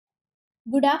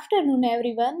Good afternoon,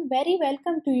 everyone. Very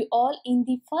welcome to you all in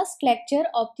the first lecture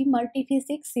of the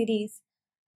Multiphysics series.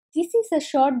 This is a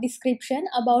short description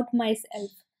about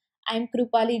myself. I'm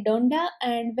Krupali Donda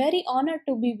and very honored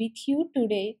to be with you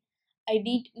today. I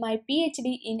did my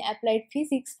PhD in Applied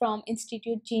Physics from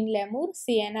Institut Jean Lamour,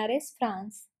 CNRS,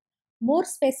 France. More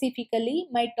specifically,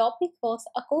 my topic was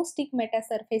acoustic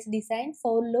metasurface design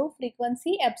for low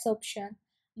frequency absorption.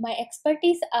 My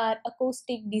expertise are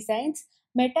acoustic designs,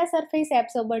 metasurface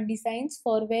absorber designs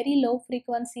for very low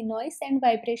frequency noise and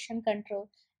vibration control,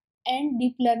 and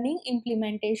deep learning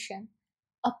implementation.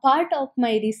 A part of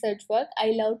my research work,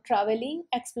 I love traveling,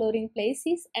 exploring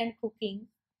places, and cooking.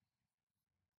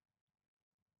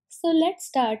 So let's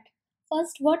start.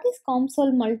 First, what is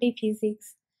COMSOL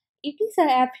Multiphysics? It is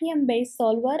a FEM based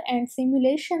solver and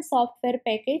simulation software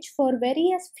package for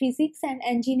various physics and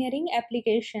engineering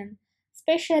applications,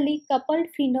 especially coupled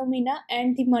phenomena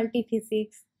and the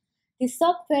multiphysics. The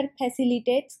software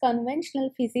facilitates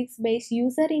conventional physics based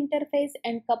user interface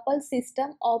and coupled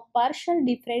system of partial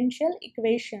differential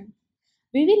equation.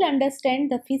 We will understand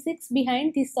the physics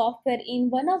behind the software in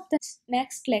one of the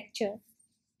next lecture.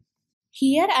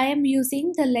 Here I am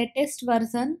using the latest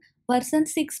version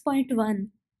 6.1.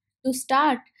 To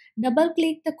start, double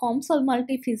click the COMSOL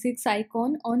Multiphysics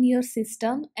icon on your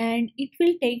system and it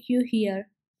will take you here.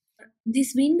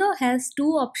 This window has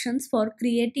two options for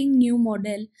creating new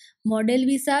model, Model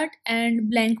Wizard and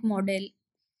Blank Model.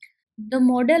 The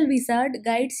Model Wizard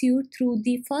guides you through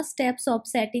the first steps of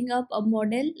setting up a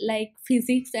model like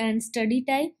physics and study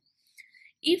type.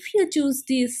 If you choose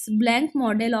this blank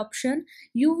model option,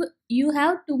 you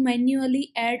have to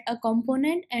manually add a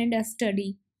component and a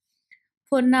study.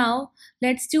 For now,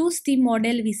 let's choose the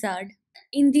model wizard.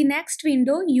 In the next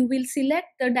window, you will select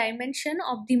the dimension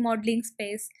of the modeling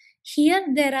space. Here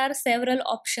there are several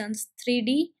options: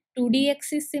 3D, 2D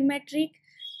axis symmetric,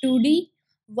 2D,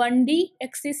 1D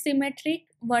axis symmetric,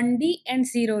 1D and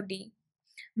 0D.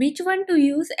 Which one to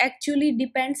use actually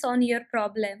depends on your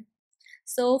problem.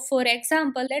 So for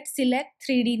example, let's select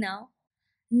 3D now.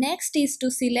 Next is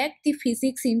to select the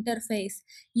physics interface.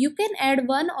 You can add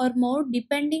one or more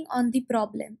depending on the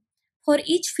problem. For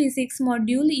each physics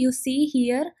module you see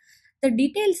here, the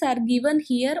details are given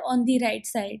here on the right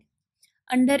side.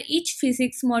 Under each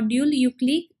physics module you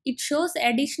click, it shows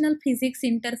additional physics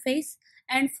interface,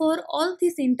 and for all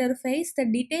this interface the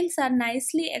details are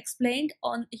nicely explained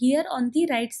on here on the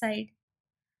right side.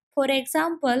 For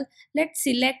example, let's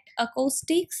select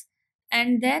acoustics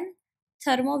and then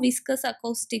thermoviscous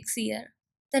acoustics here.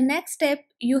 The next step,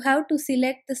 you have to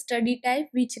select the study type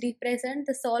which represent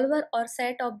the solver or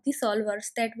set of the solvers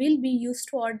that will be used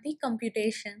for the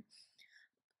computation.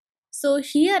 So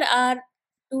here are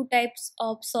two types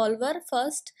of solver.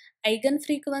 First,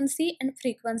 eigenfrequency and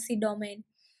frequency domain.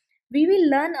 We will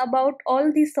learn about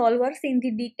all the solvers in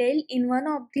the detail in one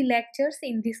of the lectures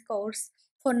in this course.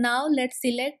 For now, let's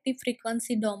select the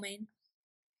frequency domain.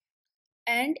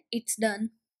 And it's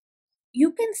done.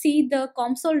 You can see the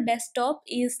COMSOL desktop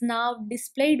is now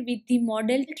displayed with the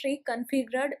model tree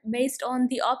configured based on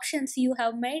the options you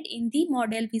have made in the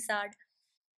model wizard.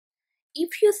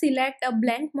 If you select a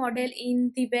blank model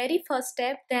in the very first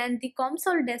step, then the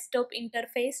COMSOL desktop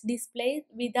interface displays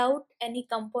without any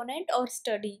component or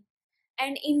study.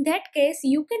 And in that case,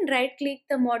 you can right click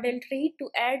the model tree to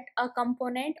add a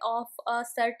component of a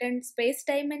certain space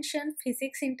dimension,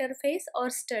 physics interface or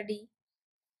study.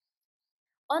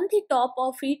 On the top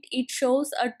of it, it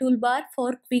shows a toolbar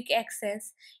for quick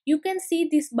access. You can see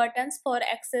these buttons for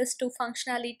access to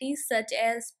functionalities such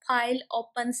as file,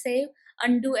 open, save,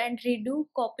 undo and redo,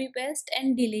 copy, paste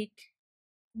and delete.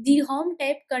 The Home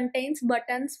tab contains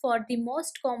buttons for the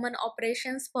most common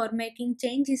operations for making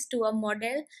changes to a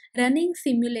model, running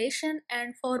simulation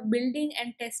and for building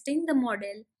and testing the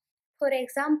model. For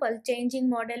example, changing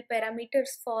model parameters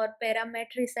for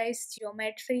parametricized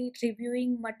geometry,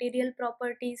 reviewing material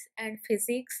properties and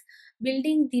physics,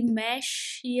 building the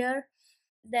mesh here,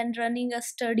 then running a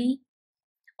study,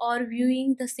 or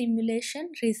viewing the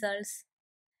simulation results.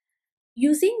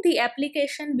 Using the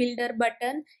application builder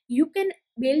button, you can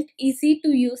build easy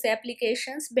to use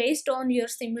applications based on your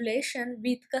simulation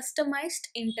with customized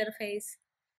interface.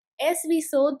 As we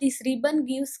saw, this ribbon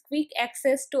gives quick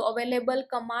access to available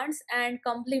commands and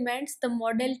complements the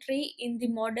model tree in the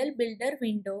model builder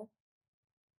window.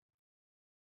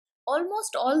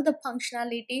 Almost all the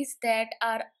functionalities that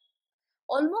are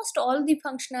Almost all the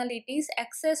functionalities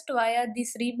accessed via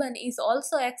this ribbon is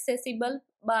also accessible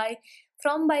by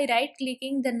right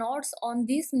clicking the nodes on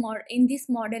in this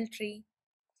model tree.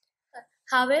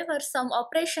 However, some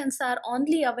operations are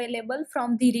only available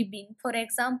from the ribbon. For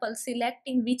example,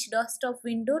 selecting which desktop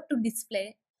window to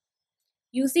display.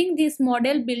 Using this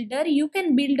model builder, you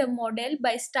can build a model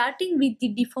by starting with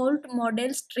the default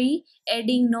models tree,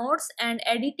 adding nodes and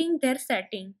editing their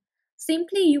setting.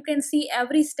 Simply, you can see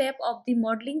every step of the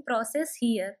modeling process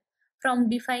here, from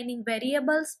defining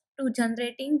variables to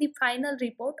generating the final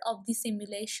report of the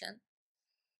simulation.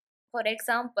 For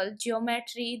example,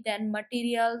 geometry, then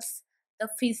materials, the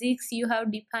physics you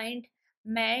have defined,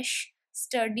 mesh,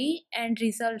 study, and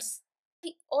results.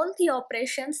 All the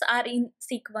operations are in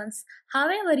sequence.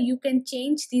 However, you can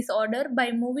change this order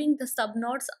by moving the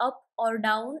subnodes up or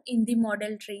down in the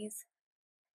model trees.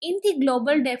 In the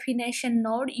global definition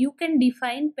node, you can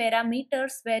define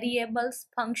parameters, variables,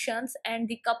 functions, and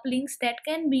the couplings that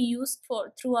can be used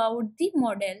for throughout the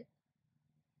model.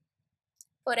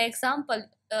 For example,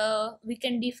 we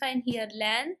can define here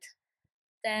length,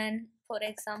 then for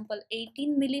example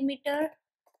 18 millimeter,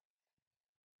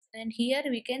 and here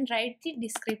we can write the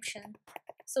description.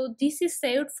 So this is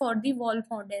saved for the wall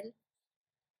model.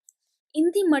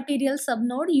 In the material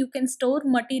subnode, you can store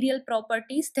material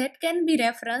properties that can be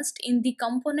referenced in the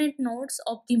component nodes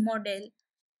of the model.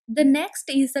 The next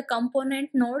is a component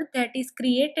node that is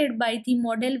created by the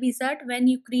model wizard when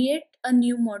you create a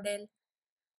new model.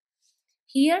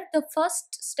 Here, the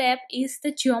first step is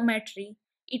the geometry.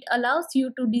 It allows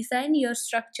you to design your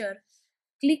structure.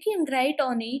 Clicking right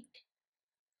on it,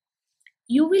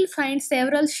 you will find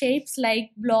several shapes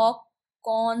like block,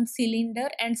 cone, cylinder,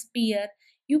 and sphere.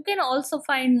 You can also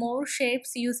find more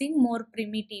shapes using more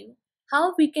primitive.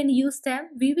 How we can use them,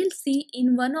 we will see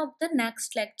in one of the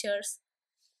next lectures.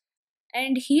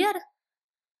 And here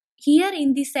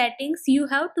in the settings, you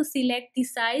have to select the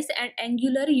size and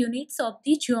angular units of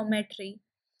the geometry.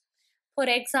 For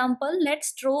example,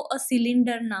 let's draw a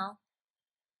cylinder now.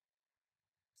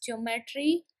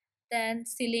 Geometry, then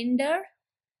cylinder.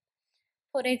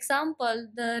 For example,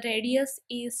 the radius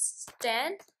is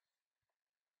 10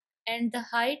 and the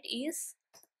height is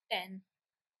 10.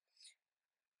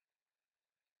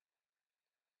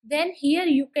 Then here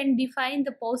you can define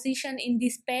the position in the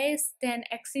space, then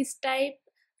axis type,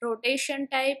 rotation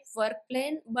type, work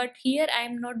plane, but here I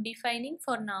am not defining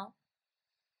for now.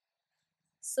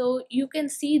 So you can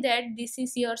see that this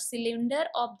is your cylinder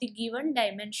of the given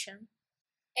dimension.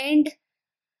 And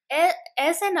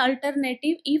as an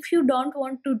alternative, if you don't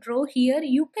want to draw here,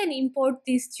 you can import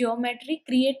this geometry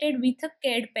created with a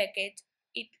CAD package.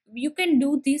 You can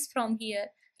do this from here.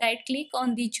 Right click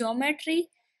on the geometry,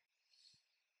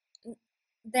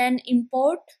 then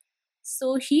import.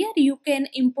 So here you can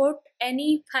import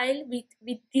any file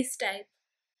with this type.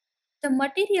 The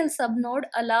material subnode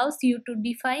allows you to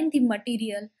define the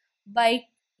material. By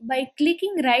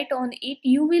clicking right on it,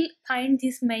 you will find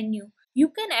this menu. You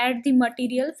can add the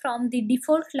material from the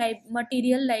default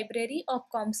material library of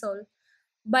COMSOL.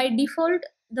 By default,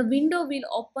 the window will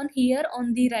open here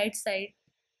on the right side.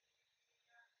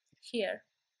 Here.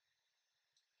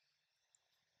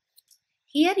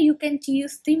 Here you can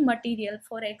choose the material,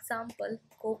 for example,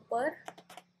 copper.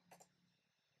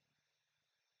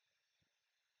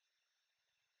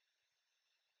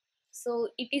 So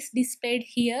it is displayed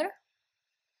here,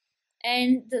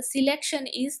 and the selection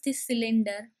is the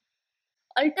cylinder.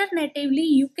 Alternatively,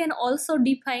 you can also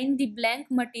define the blank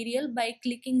material by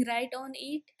clicking right on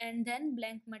it and then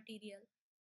blank material.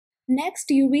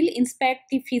 Next, you will inspect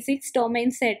the physics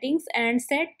domain settings and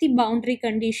set the boundary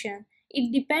condition.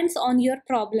 It depends on your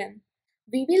problem.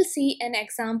 We will see an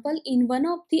example in one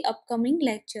of the upcoming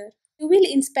lecture. You will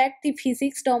inspect the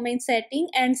physics domain setting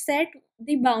and set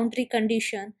the boundary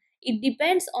condition. It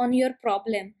depends on your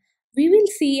problem. We will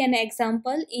see an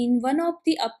example in one of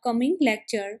the upcoming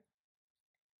lecture.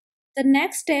 The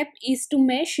next step is to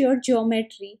mesh your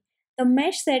geometry. The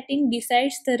mesh setting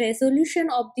decides the resolution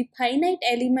of the finite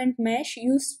element mesh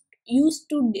used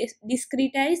to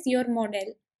discretize your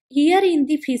model. Here in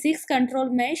the physics control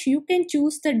mesh, you can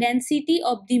choose the density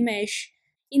of the mesh.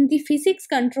 In the physics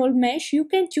control mesh, you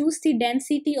can choose the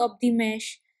density of the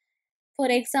mesh. For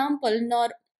example,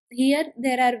 here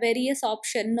there are various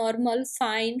options: normal,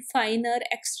 fine, finer,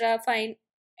 extra fine,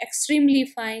 extremely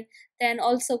fine, then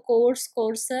also coarse,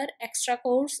 coarser, extra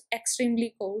coarse,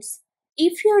 extremely coarse.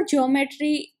 If your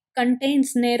geometry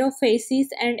contains narrow faces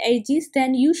and edges,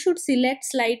 then you should select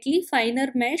slightly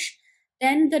finer mesh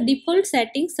than the default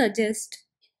setting suggests.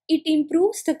 It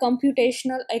improves the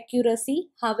computational accuracy,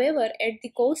 however, at the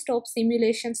cost of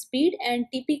simulation speed and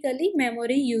typically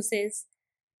memory usage.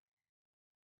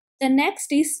 The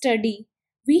next is study.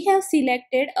 We have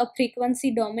selected a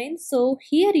frequency domain, so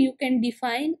here you can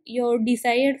define your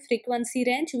desired frequency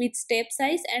range with step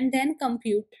size and then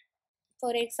compute.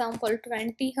 For example,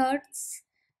 20 Hz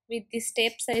with the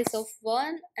step size of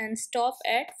 1 and stop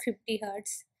at 50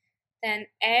 Hz. Then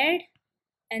add,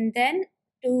 and then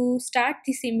to start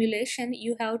the simulation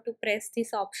you have to press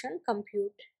this option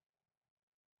compute.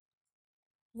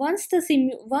 Once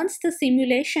the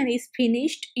simulation is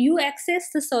finished, you access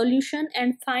the solution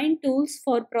and find tools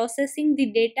for processing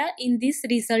the data in this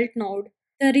result node.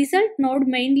 The result node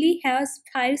mainly has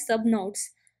 5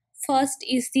 subnodes. First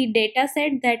is the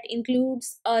dataset that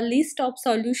includes a list of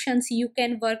solutions you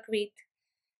can work with.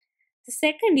 The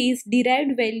second is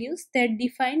derived values that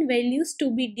define values to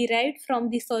be derived from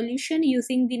the solution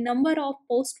using the number of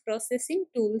post-processing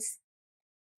tools.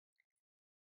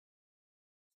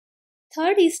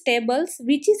 Third is tables,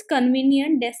 which is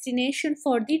convenient destination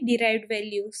for the derived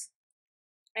values.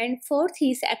 And fourth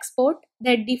is export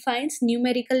that defines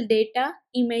numerical data,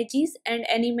 images and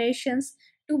animations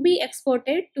to be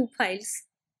exported to files.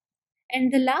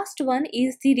 And the last one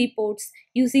is the reports,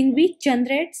 using which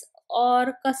generates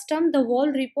or custom the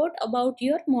whole report about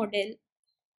your model.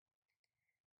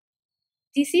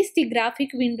 This is the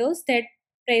graphic windows that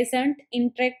present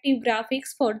interactive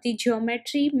graphics for the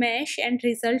geometry, mesh and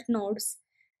result nodes.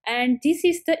 And this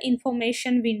is the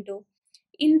information window.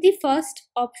 In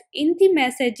the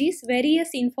messages, various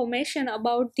information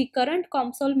about the current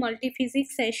COMSOL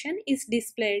Multiphysics session is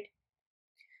displayed.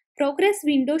 Progress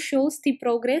window shows the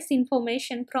progress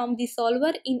information from the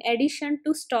solver in addition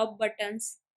to stop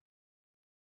buttons.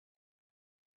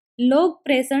 Log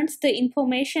presents the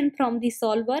information from the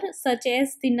solver, such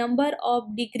as the number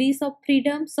of degrees of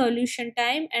freedom, solution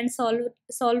time, and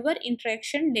solver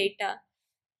interaction data.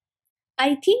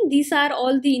 I think these are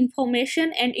all the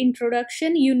information and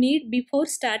introduction you need before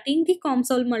starting the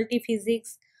COMSOL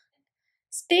Multiphysics.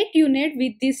 Stay tuned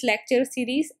with this lecture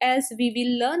series as we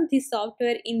will learn the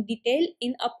software in detail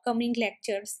in upcoming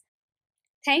lectures.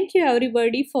 Thank you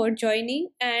everybody for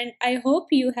joining and I hope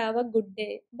you have a good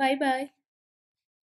day. Bye bye.